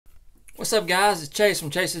What's up, guys? It's Chase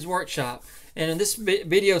from Chase's Workshop, and in this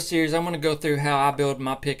video series I'm going to go through how I build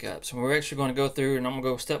my pickups, and we're actually going to go through and I'm going to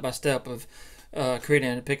go step by step of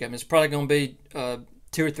creating a pickup. It's probably going to be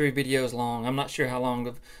 2 or 3 videos long. I'm not sure how long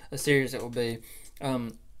of a series it will be.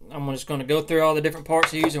 I'm just going to go through all the different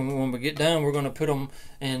parts I use, and when we get done we're going to put them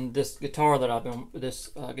in this guitar that I've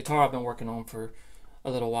been working on for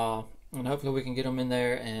a little while, and hopefully we can get them in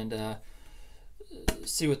there and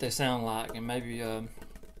see what they sound like, and maybe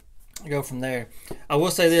go from there. I will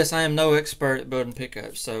say this: I am no expert at building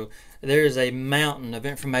pickups, so there is a mountain of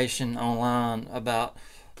information online about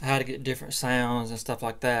how to get different sounds and stuff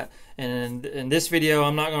like that. And in this video,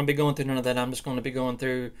 I'm not going to be going through none of that. I'm just going to be going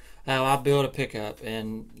through how I build a pickup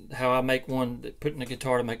and how I make one, put in a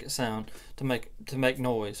guitar to make it sound, to make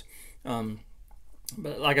noise.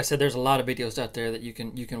 But like I said, there's a lot of videos out there that you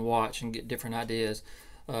can watch and get different ideas.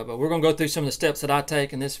 But we're going to go through some of the steps that I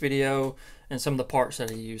take in this video and some of the parts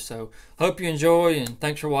that I use. So hope you enjoy, and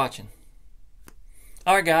thanks for watching.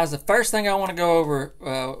 Alright guys, the first thing I want to go over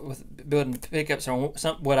with building pickups, or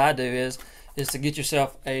what I do is to get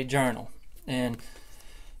yourself a journal. And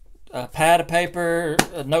a pad of paper,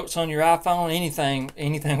 notes on your iPhone,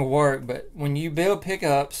 anything will work. But when you build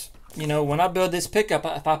pickups, you know, when I build this pickup,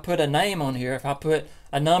 if I put a name on here, if I put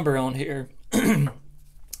a number on here,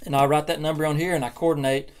 and I write that number on here, and I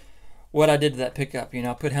coordinate what I did to that pickup. You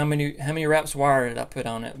know, I put how many wraps wire did I put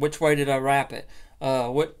on it, which way did I wrap it,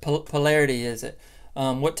 what polarity is it,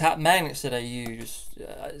 what type magnets did I use.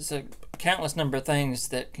 It's a countless number of things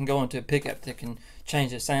that can go into a pickup that can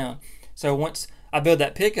change the sound. So once I build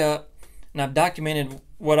that pickup and I've documented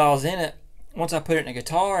what all's in it, once I put it in a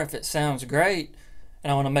guitar, if it sounds great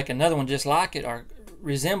and I want to make another one just like it or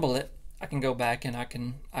resemble it, I can go back and I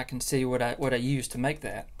can see what I used to make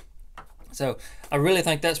that. So I really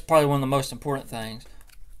think that's probably one of the most important things.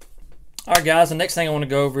 Alright guys, the next thing I want to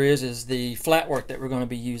go over is the flatwork that we're going to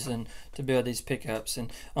be using to build these pickups. And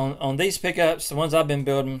on these pickups, the ones I've been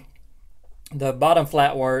building, the bottom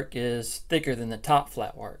flatwork is thicker than the top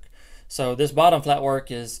flatwork. So this bottom flatwork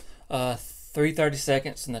is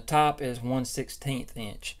 3/32 and the top is 1/16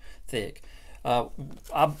 inch thick.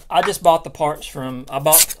 I just bought the parts from, I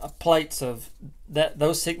bought plates of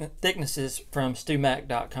those thicknesses from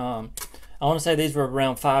Stewmac.com. I want to say these were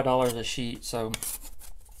around $5 a sheet, so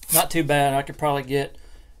not too bad. I could probably get,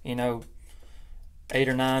 you know, 8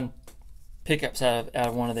 or 9 pickups out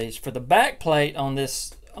of one of these. For the back plate on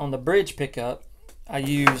the bridge pickup, I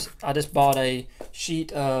just bought a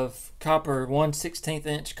sheet of copper, 1/16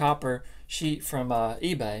 inch copper sheet from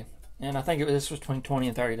eBay, and I think this was between $20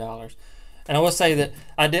 and $30. And I will say that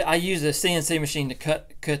I use a CNC machine to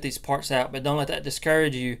cut these parts out, but don't let that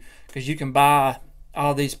discourage you, because you can buy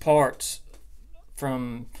all these parts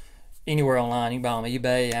from anywhere online. You can buy them on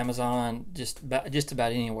eBay, Amazon, just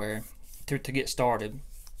about anywhere to get started.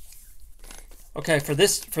 Okay, for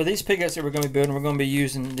these pickups that we're going to be building, we're going to be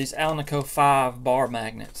using these Alnico 5 bar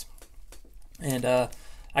magnets, and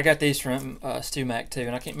I got these from Stewmac too,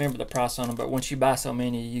 and I can't remember the price on them, but once you buy so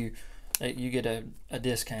many, you get a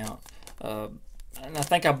discount. And I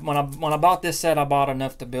think when I bought this set, I bought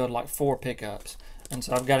enough to build like 4 pickups, and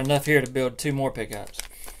so I've got enough here to build 2 more pickups.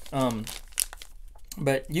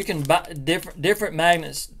 But you can buy different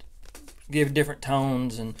magnets, give different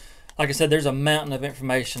tones, and like I said, there's a mountain of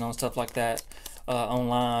information on stuff like that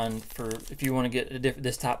online for if you want to get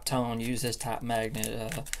this type tone, use this type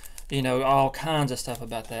magnet. You know, all kinds of stuff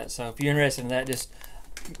about that. So if you're interested in that, just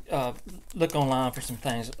look online for some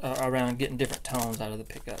things around getting different tones out of the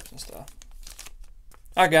pickups and stuff.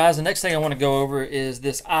 Alright guys, the next thing I want to go over is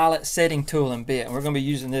this eyelet setting tool and bit, and we're going to be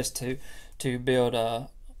using this to build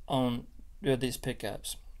these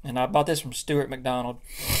pickups. And I bought this from Stuart McDonald,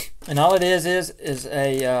 and all it is a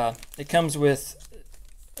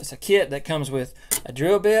it's a kit that comes with a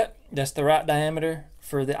drill bit that's the right diameter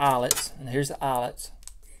for the eyelets, and here's the eyelets,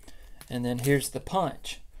 and then here's the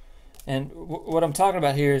punch. And what I'm talking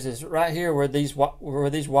about here is right here where these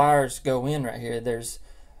wires go in right here. There's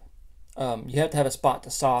you have to have a spot to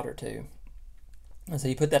solder to, and so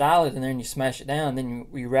you put that eyelet in there and you smash it down, and then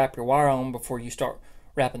you wrap your wire on before you start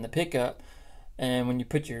wrapping the pickup. And when you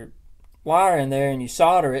put your wire in there and you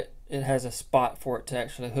solder it, it has a spot for it to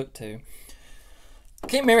actually hook to. I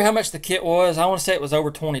can't remember how much the kit was. I want to say it was over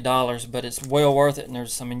 $20, but it's well worth it. And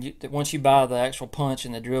once you buy the actual punch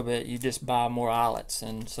and the drill bit, you just buy more eyelets,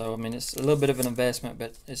 and so I mean it's a little bit of an investment,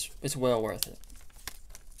 but it's well worth it.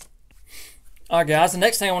 Alright guys, the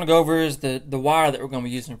next thing I want to go over is the wire that we're going to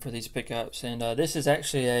be using for these pickups, and this is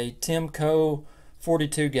actually a Timco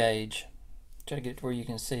 42 gauge. Try to get to where you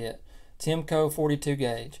can see it. Timco 42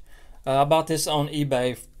 gauge. I bought this on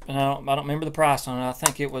eBay, and I don't remember the price on it. I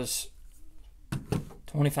think it was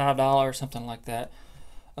 $25, something like that.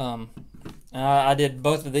 I did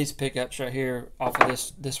both of these pickups right here off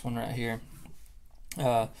of this one right here.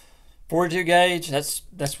 42 gauge.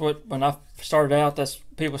 That's what, when I started out, that's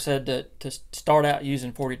people said to start out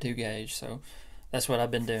using 42 gauge. So that's what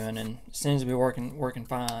I've been doing, and it seems to be working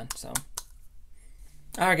fine. So,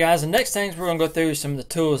 all right, guys. The next things we're gonna go through some of the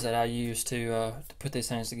tools that I use to put these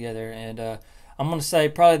things together, and I'm gonna say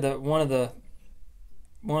probably one of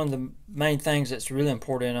the main things that's really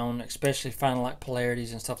important on, especially finding like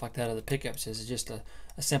polarities and stuff like that of the pickups, is just a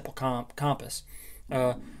simple compass.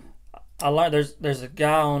 I learned there's a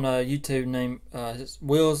guy on YouTube named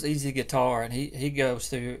Will's Easy Guitar, and he goes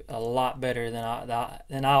through a lot better than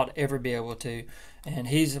I would ever be able to, and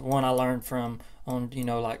he's the one I learned from on,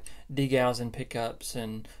 like degaussing pickups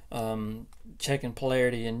and checking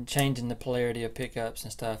polarity and changing the polarity of pickups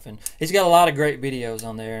and stuff. And he's got a lot of great videos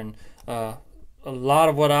on there, and a lot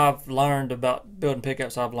of what I've learned about building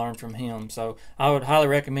pickups I've learned from him. So I would highly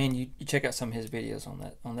recommend you check out some of his videos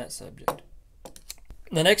on that subject.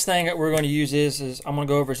 The next thing that we're going to use is I'm going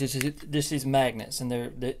to go over just these magnets, and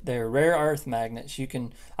they're rare earth magnets.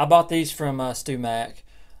 I bought these from Stewmac.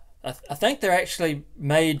 I think they're actually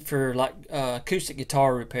made for like acoustic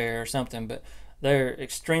guitar repair or something, but they're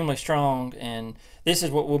extremely strong, and this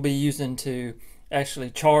is what we'll be using to actually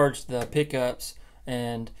charge the pickups.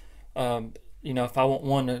 And if I want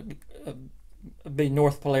one to be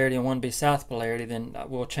north polarity and one to be south polarity, then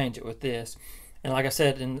we'll change it with this. And like I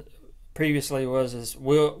said previously,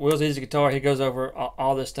 Will's Easy Guitar, he goes over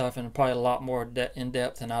all this stuff and probably a lot more in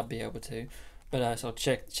depth than I'd be able to. But so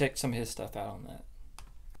check some of his stuff out on that.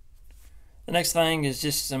 The next thing is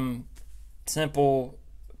just some simple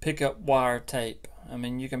pickup wire tape. I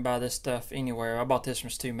mean, you can buy this stuff anywhere. I bought this from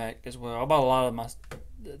Stewmac as well. I bought a lot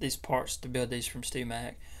of these parts to build these from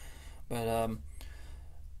Stewmac, but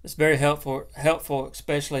it's very helpful,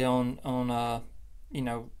 especially on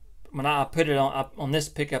when I put it on this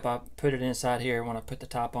pickup. I put it inside here. When I put the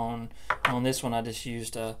top on this one, I just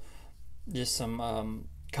used just some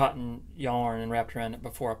cotton yarn and wrapped around it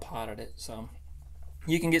before I potted it. So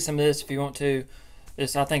you can get some of this if you want to. I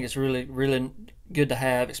think it's really good to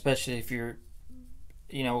have, especially if you're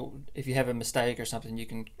if you have a mistake or something. You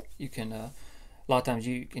can a lot of times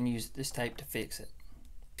you can use this tape to fix it.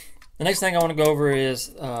 The next thing I want to go over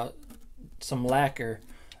is some lacquer,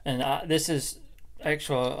 and this is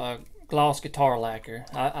actual gloss guitar lacquer.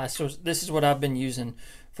 This is what I've been using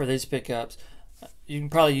for these pickups. You can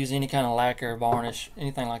probably use any kind of lacquer, varnish,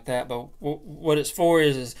 anything like that, but what it's for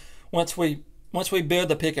is once we build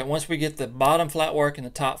the pickup, once we get the bottom flat work and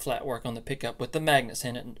the top flat work on the pickup with the magnets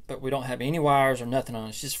in it, but we don't have any wires or nothing on it,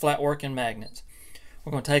 it's just flat work and magnets,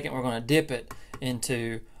 we're going to take it and we're going to dip it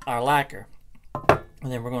into our lacquer,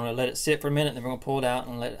 and then we're going to let it sit for a minute, and then we're going to pull it out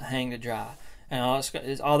and let it hang to dry. And all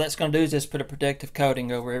that's going to do is just put a protective coating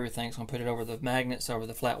over everything. It's going to put it over the magnets, over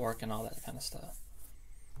the flat work, and all that kind of stuff.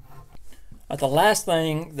 The last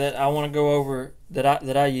thing that I want to go over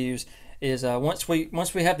that I use is once we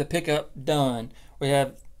have the pickup done, we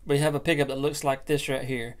have a pickup that looks like this right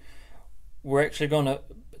here. We're actually going to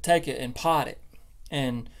take it and pot it.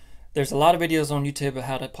 And there's a lot of videos on YouTube of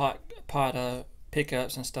how to pot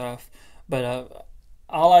pickups and stuff, but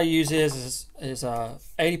all I use is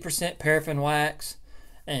 80% paraffin wax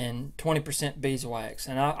and 20% beeswax,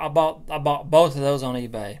 and I bought both of those on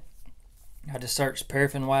eBay. I just searched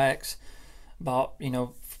paraffin wax, bought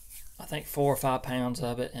I think 4 or 5 pounds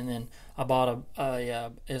of it, and then I bought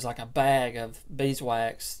it was like a bag of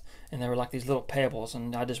beeswax, and they were like these little pebbles,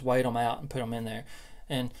 and I just weighed them out and put them in there.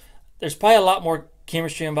 And there's probably a lot more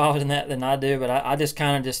chemistry involved in that than I do, but I just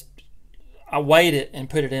kind of I weighed it and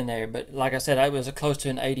put it in there. But like I said, it was close to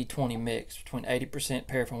an 80-20 mix between 80%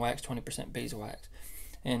 paraffin wax, 20% beeswax.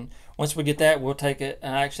 And once we get that, we'll take it.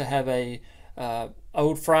 And I actually have a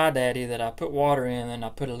old Fry Daddy that I put water in, and I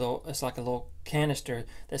put it's like a little canister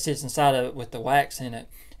that sits inside of it with the wax in it,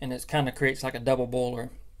 and it kind of creates like a double boiler.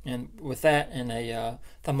 And with that and a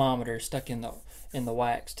thermometer stuck in the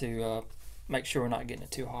wax to make sure we're not getting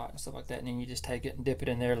it too hot and stuff like that. And then you just take it and dip it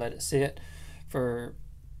in there, let it sit for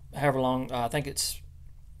however long. I think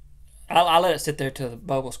I let it sit there till the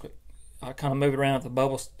bubbles quit. I kind of move it around if the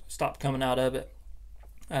bubbles stop coming out of it.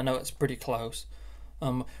 I know it's pretty close.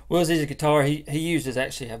 Will's Easy Guitar, he uses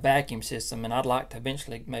actually a vacuum system, and I'd like to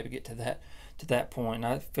eventually maybe get to that point.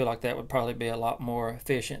 I feel like that would probably be a lot more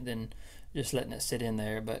efficient than just letting it sit in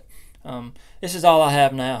there. But this is all I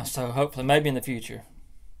have now, so hopefully maybe in the future.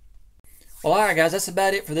 Well, alright guys, that's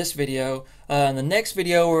about it for this video. In the next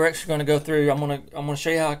video, we're actually going to go through, I'm gonna show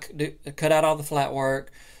you how I cut out all the flat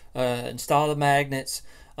work, install the magnets,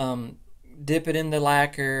 dip it in the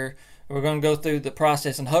lacquer, we're going to go through the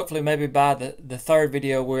process, and hopefully maybe by the third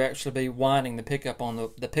video we'll actually be winding the pickup on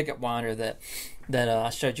the pickup winder that I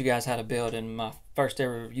showed you guys how to build in my first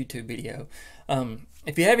ever YouTube video.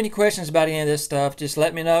 If you have any questions about any of this stuff, just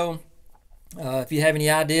let me know. If you have any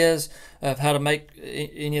ideas of how to make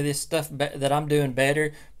any of this stuff that I'm doing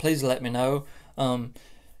better, please let me know.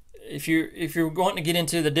 If you're wanting to get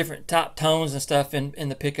into the different top tones and stuff in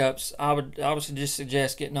the pickups, I would just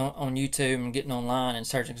suggest getting on YouTube and getting online and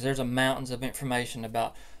searching, because there's a mountains of information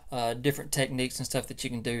about different techniques and stuff that you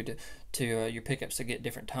can do to your pickups to get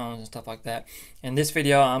different tones and stuff like that. In this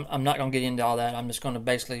video, I'm not going to get into all that. I'm just going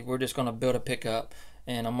to we're just going to build a pickup,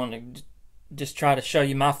 and I'm going to just try to show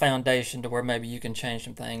you my foundation to where maybe you can change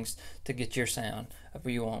some things to get your sound of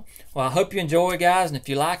what you want. Well, I hope you enjoy, guys, and if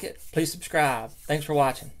you like it, please subscribe. Thanks for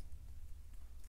watching.